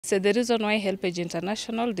So the reason why HelpAge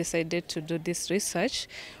International decided to do this research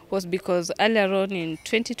was because earlier on in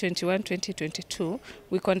 2021-2022,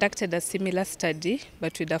 we conducted a similar study,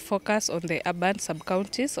 but with a focus on the urban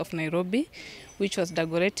sub-counties of Nairobi, which was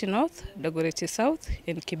Dagoretti North, Dagoretti South,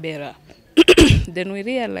 and Kibera. Then we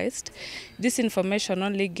realized this information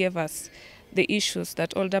only gave us the issues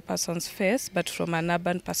that older persons face, but from an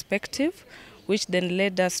urban perspective, which then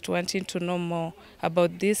led us to wanting to know more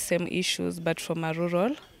about these same issues, but from a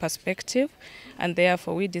rural perspective. And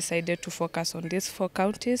therefore, we decided to focus on these 4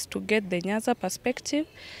 counties to get the Nyanza perspective,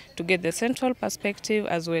 to get the central perspective,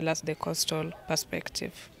 as well as the coastal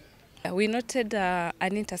perspective. We noted an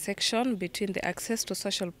intersection between the access to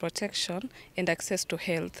social protection and access to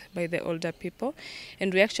health by the older people.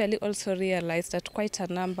 And we actually also realized that quite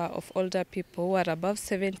a number of older people who are above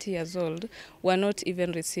 70 years old were not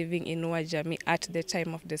even receiving Inua Jamii at the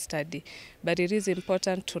time of the study. But it is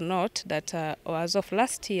important to note that as of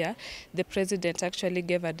last year, the President actually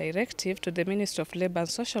gave a directive to the Ministry of Labour and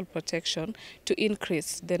Social Protection to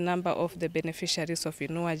increase the number of the beneficiaries of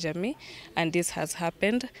Inua Jamii, and this has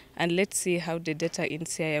happened. And let's see how the data in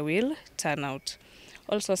Siaya will turn out.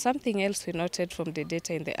 Also, something else we noted from the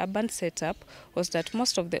data in the urban setup was that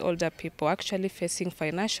most of the older people are actually facing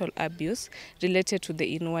financial abuse related to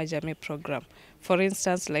the Inua Jamii program. For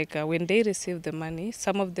instance, like when they receive the money,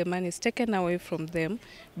 some of the money is taken away from them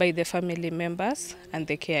by the family members and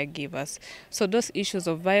the caregivers. So those issues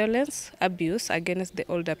of violence, abuse against the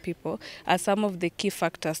older people are some of the key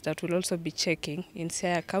factors that we'll also be checking in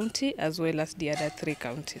Siaya County as well as the other 3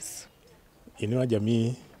 counties. Inua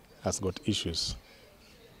Jamii has got issues.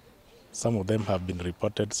 Some of them have been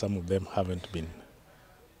reported, some of them haven't been.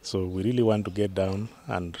 So we really want to get down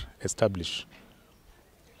and establish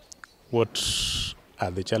what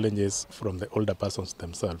are the challenges from the older persons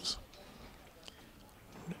themselves.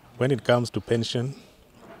 When it comes to pension,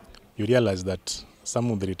 you realize that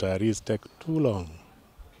some of the retirees take too long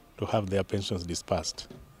to have their pensions dispersed.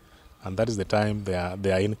 And that is the time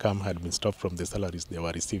their income had been stopped from the salaries they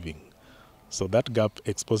were receiving. So that gap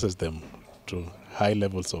exposes them to high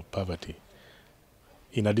levels of poverty.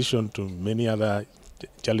 In addition to many other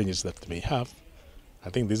challenges that they may have, I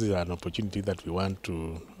think this is an opportunity that we want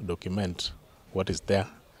to document what is there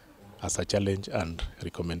as a challenge and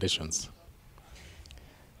recommendations.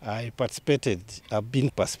 I've been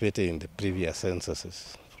participating in the previous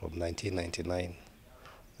censuses from 1999.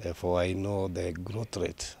 Therefore, I know the growth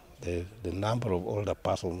rate, the number of older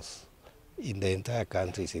persons in the entire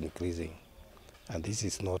country is increasing. And this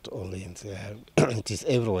is not only in Siaya, it is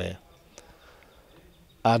everywhere.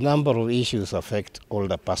 A number of issues affect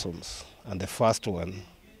older persons. And the first one,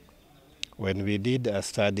 when we did a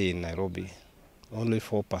study in Nairobi, only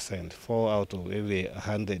 4%, 4 out of every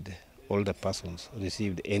 100 older persons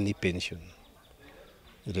received any pension,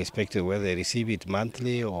 irrespective of whether they receive it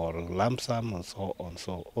monthly or lump sum and so on.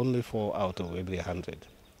 So only 4 out of every 100.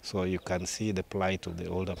 So you can see the plight of the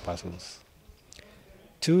older persons.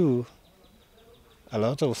 2, a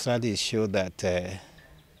lot of studies show that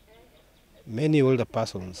many older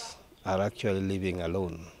persons are actually living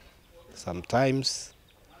alone. Sometimes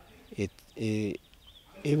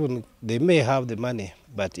even they may have the money,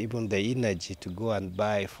 but even the energy to go and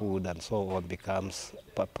buy food and so on becomes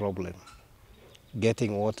a problem.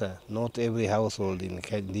 Getting water, not every household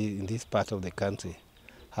in this part of the country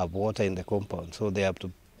have water in the compound, so they have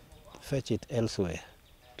to fetch it elsewhere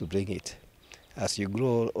to bring it. As you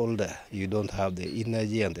grow older, you don't have the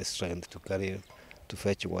energy and the strength to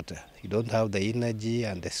fetch water. You don't have the energy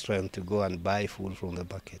and the strength to go and buy food from the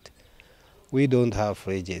market. We don't have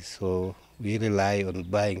fridges, so we rely on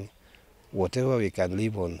buying whatever we can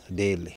live on daily.